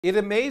It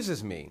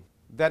amazes me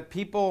that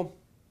people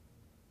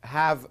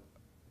have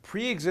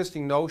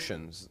pre-existing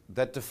notions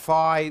that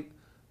defy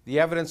the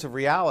evidence of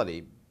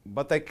reality,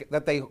 but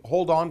that they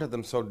hold on to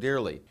them so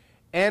dearly.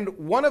 And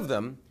one of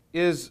them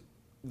is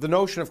the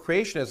notion of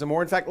creationism,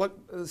 or in fact, look,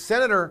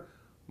 Senator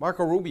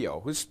Marco Rubio,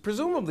 who's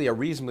presumably a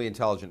reasonably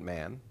intelligent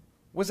man,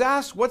 was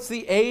asked what's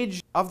the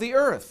age of the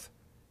Earth.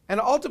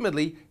 And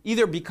ultimately,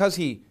 either because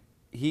he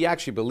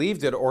actually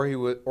believed it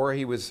or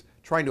he was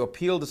trying to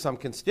appeal to some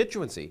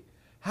constituency,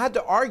 had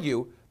to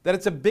argue that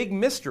it's a big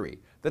mystery,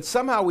 that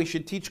somehow we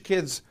should teach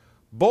kids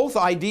both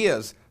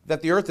ideas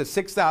that the Earth is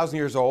 6,000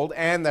 years old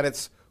and that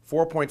it's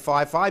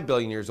 4.55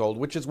 billion years old,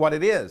 which is what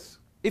it is.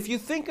 If you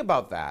think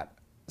about that,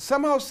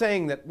 somehow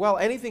saying that, well,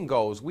 anything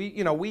goes,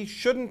 we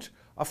shouldn't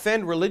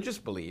offend religious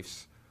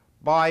beliefs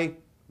by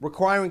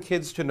requiring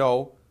kids to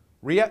know,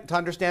 to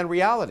understand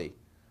reality.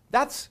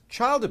 That's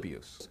child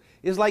abuse.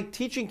 It's like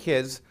teaching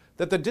kids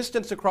that the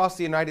distance across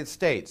the United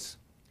States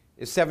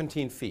is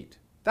 17 feet.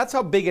 That's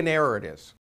how big an error it is.